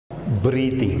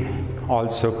Breathing,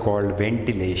 also called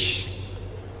ventilation,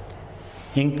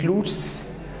 includes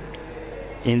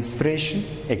inspiration,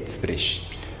 expiration.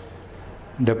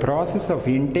 The process of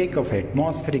intake of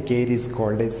atmospheric air is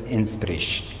called as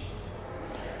inspiration.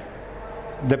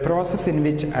 The process in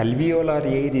which alveolar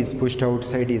air is pushed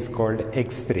outside is called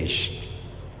expiration.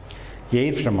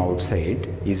 Air from outside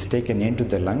is taken into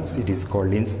the lungs, it is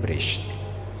called inspiration.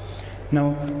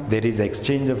 Now, there is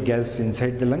exchange of gas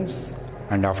inside the lungs,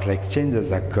 and after exchange has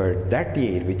occurred, that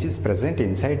air which is present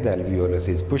inside the alveolus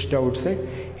is pushed outside,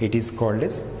 it is called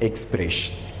as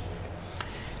expiration.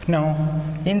 Now,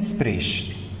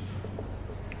 inspiration.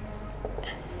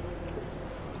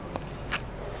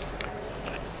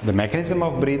 The mechanism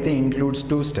of breathing includes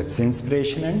two steps,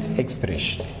 inspiration and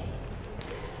expiration.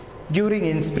 During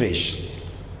inspiration,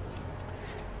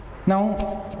 now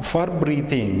for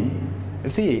breathing,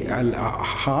 see, a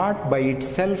heart by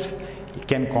itself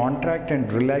can contract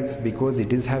and relax because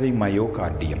it is having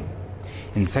myocardium.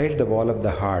 Inside the wall of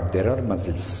the heart, there are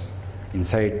muscles.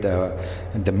 Inside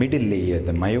the middle layer,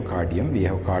 the myocardium, we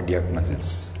have cardiac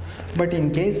muscles. But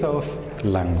in case of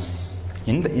lungs,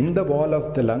 in the wall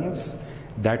of the lungs,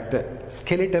 that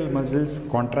skeletal muscles,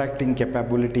 contracting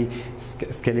capability,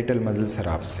 skeletal muscles are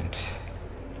absent.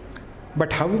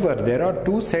 But however, there are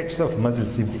two sets of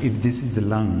muscles. If this is the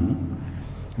lung,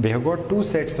 we have got two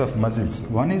sets of muscles.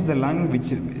 One is the lung,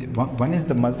 one is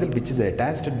the muscle which is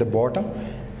attached at the bottom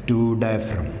to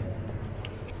diaphragm.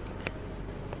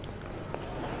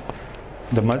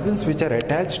 The muscles which are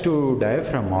attached to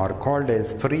diaphragm are called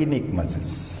as phrenic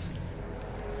muscles.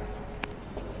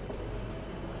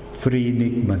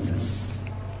 Phrenic muscles.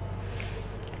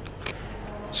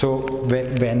 So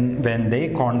when they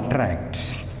contract,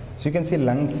 so you can see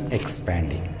lungs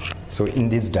expanding. So in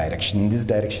this direction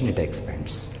it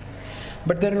expands.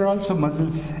 But there are also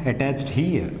muscles attached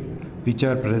here, which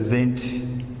are present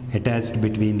attached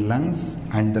between lungs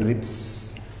and the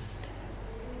ribs.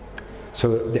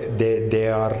 So they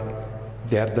are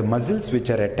the muscles which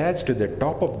are attached to the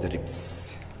top of the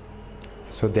ribs.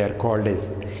 So they are called as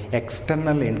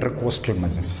external intercostal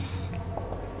muscles.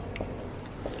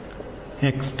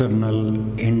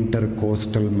 External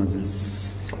intercostal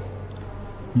muscles.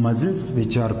 Muscles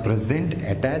which are present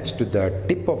attached to the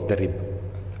tip of the rib.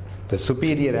 The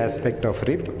superior aspect of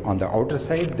rib, on the outer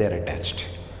side they are attached.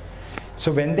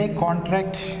 So when they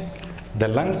contract, the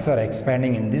lungs are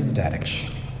expanding in this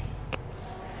direction.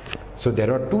 So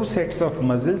there are two sets of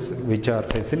muscles which are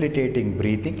facilitating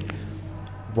breathing.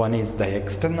 One is the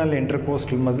external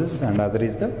intercostal muscles and other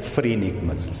is the phrenic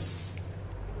muscles.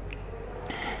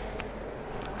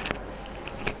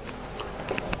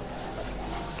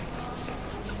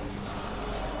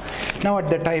 Now at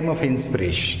the time of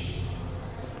inspiration,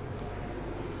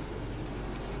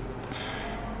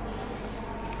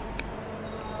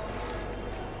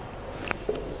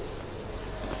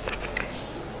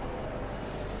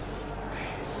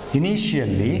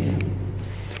 initially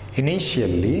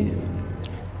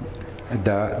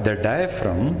the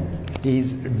diaphragm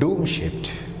is dome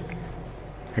shaped.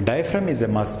 A diaphragm is a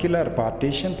muscular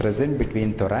partition present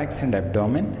between thorax and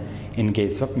abdomen in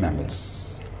case of mammals.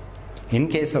 In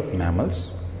case of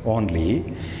mammals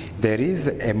only, there is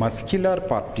a muscular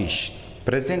partition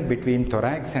present between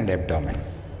thorax and abdomen,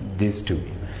 these two.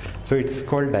 So it's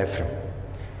called diaphragm.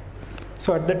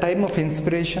 So at the time of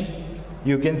inspiration,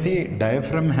 you can see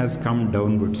diaphragm has come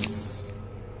downwards.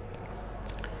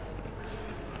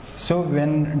 So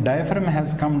when diaphragm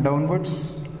has come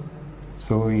downwards,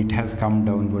 so it has come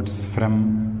downwards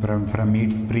from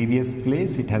its previous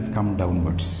place, it has come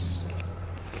downwards.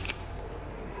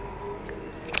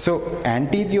 So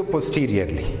anterior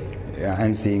posteriorly, I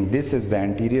am saying this is the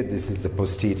anterior, this is the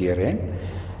posterior end.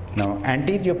 Now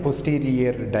anterior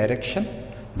posterior direction,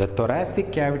 the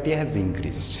thoracic cavity has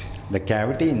increased. The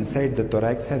cavity inside the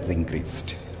thorax has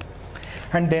increased.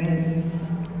 And then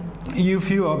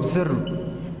if you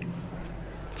observe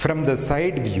from the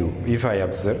side view, if I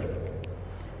observe,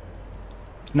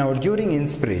 now during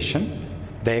inspiration,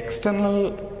 the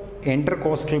external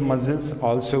intercostal muscles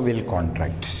also will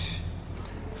contract.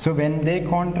 So when they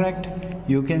contract,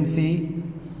 you can see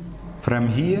from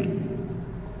here,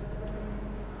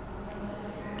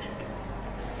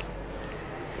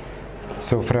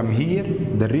 so from here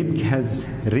the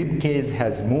rib cage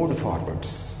has moved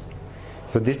forwards.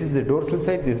 So this is the dorsal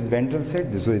side, this is ventral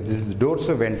side, this is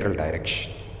dorsoventral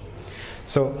direction.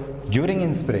 So during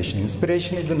inspiration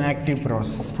is an active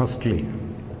process firstly.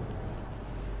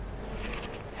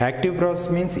 Active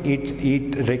process means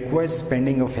it requires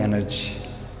spending of energy.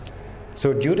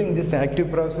 So during this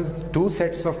active process, two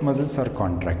sets of muscles are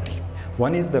contracting.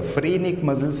 One is the phrenic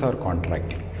muscles are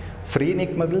contracting. Free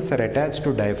neck muscles are attached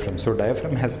to diaphragm, so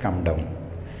diaphragm has come down,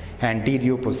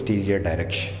 anterior posterior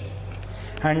direction.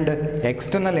 And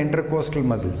external intercostal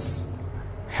muscles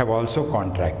have also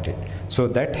contracted, so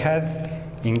that has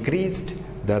increased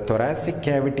the thoracic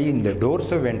cavity in the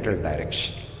dorsoventral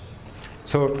direction.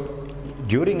 So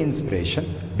during inspiration,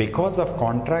 because of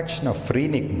contraction of free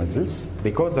neck muscles,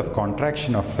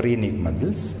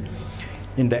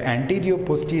 in the anterior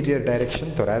posterior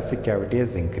direction, thoracic cavity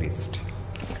has increased.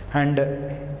 And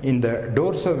in the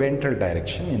dorsoventral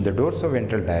direction,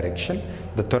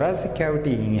 the thoracic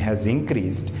cavity has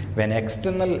increased when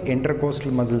external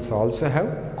intercostal muscles also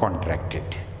have contracted.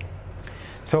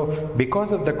 So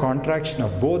because of the contraction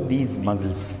of both these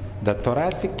muscles, the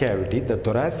thoracic cavity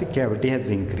has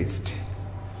increased.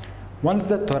 Once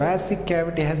the thoracic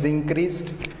cavity has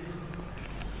increased,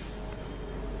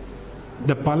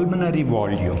 the pulmonary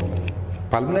volume,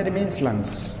 pulmonary means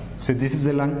lungs. So this is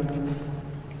the lung.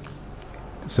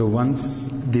 So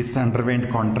once this underwent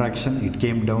contraction, it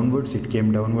came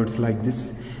downwards like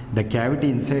this. The cavity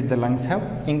inside the lungs have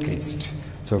increased.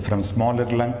 So from smaller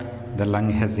lung, the lung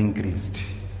has increased.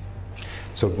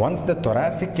 So once the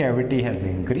thoracic cavity has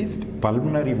increased,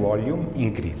 pulmonary volume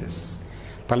increases.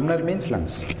 Pulmonary means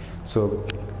lungs. So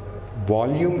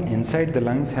volume inside the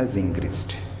lungs has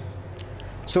increased.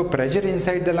 So pressure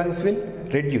inside the lungs will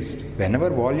reduce. Whenever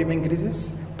volume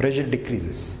increases, pressure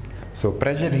decreases. So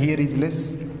pressure here is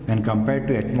less when compared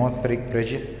to atmospheric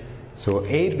pressure. So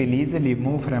air will easily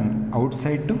move from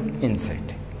outside to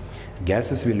inside.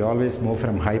 Gases will always move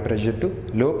from high pressure to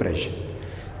low pressure.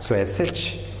 So as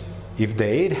such, if the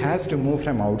air has to move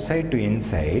from outside to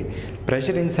inside,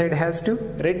 pressure inside has to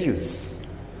reduce.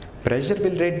 Pressure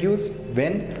will reduce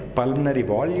when pulmonary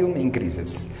volume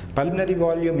increases. Pulmonary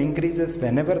volume increases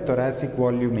whenever thoracic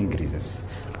volume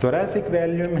increases. Thoracic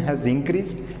volume has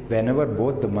increased whenever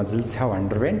both the muscles have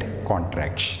underwent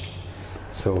contraction.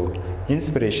 So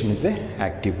inspiration is an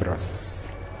active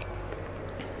process.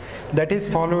 That is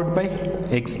followed by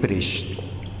expiration.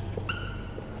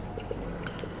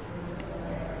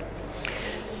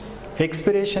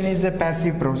 Expiration is a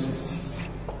passive process.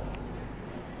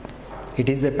 It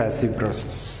is a passive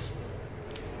process.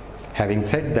 Having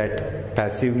said that,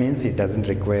 passive means it doesn't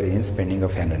require any spending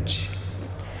of energy.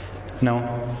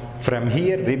 Now, from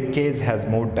here rib cage has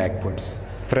moved backwards.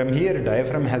 From here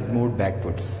diaphragm has moved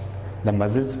backwards. The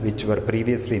muscles which were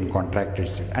previously in contracted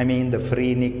state, I mean the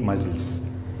free neck muscles,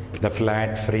 the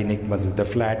flat free neck muscle, the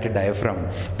flat diaphragm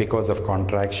because of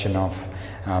contraction of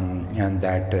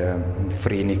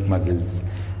free neck muscles.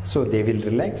 So they will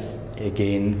relax.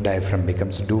 Again, diaphragm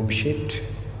becomes dome shaped,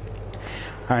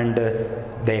 and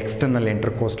the external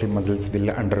intercostal muscles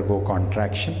will undergo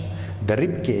contraction. The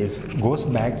rib cage goes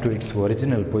back to its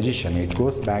original position. It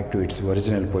goes back to its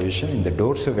original position in the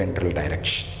dorsoventral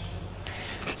direction.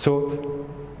 So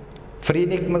free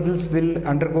neck muscles will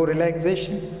undergo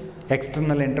relaxation.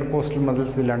 External intercostal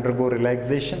muscles will undergo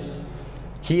relaxation.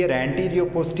 Here anterior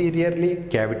posteriorly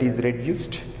cavity is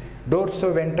reduced.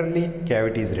 Dorsoventrally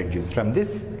cavity is reduced. From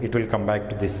this it will come back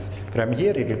to this. From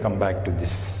here it will come back to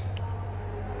this.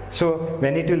 So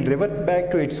when it will revert back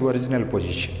to its original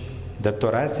position, the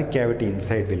thoracic cavity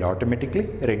inside will automatically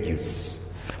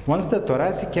reduce. Once the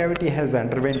thoracic cavity has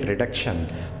underwent reduction,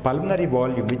 pulmonary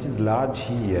volume, which is large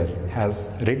here,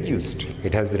 has reduced.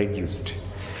 It has reduced.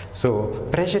 So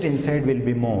pressure inside will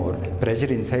be more.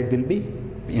 Pressure inside will be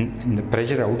the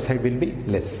pressure outside will be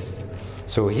less.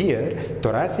 So here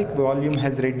thoracic volume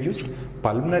has reduced,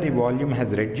 pulmonary volume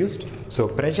has reduced, so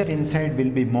pressure inside will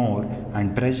be more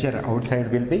and pressure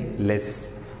outside will be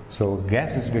less. So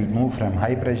gases will move from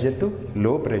high pressure to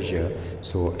low pressure,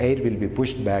 so air will be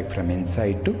pushed back from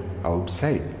inside to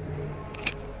outside.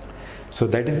 So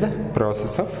that is the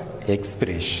process of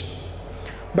expiration.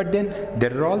 But then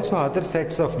there are also other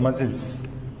sets of muscles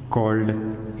called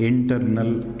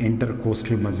internal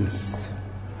intercostal muscles.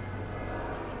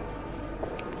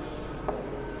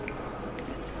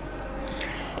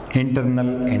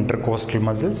 Internal intercostal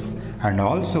muscles and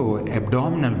also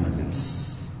abdominal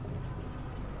muscles.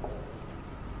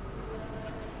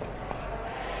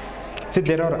 See,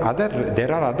 there are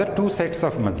other two sets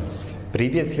of muscles.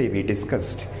 Previously we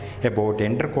discussed about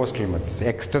intercostal muscles,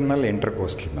 external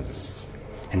intercostal muscles.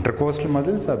 Intercostal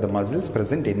muscles are the muscles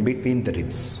present in between the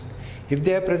ribs. If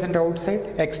they are present outside,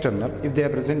 external. If they are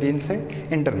present inside,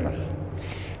 internal.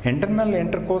 Internal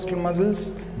intercostal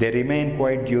muscles, they remain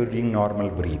quiet during normal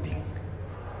breathing,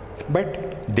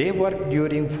 but they work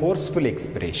during forceful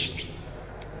expiration.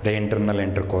 The internal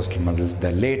intercostal muscles,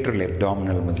 the lateral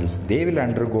abdominal muscles, they will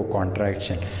undergo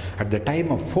contraction at the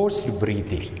time of forced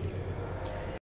breathing.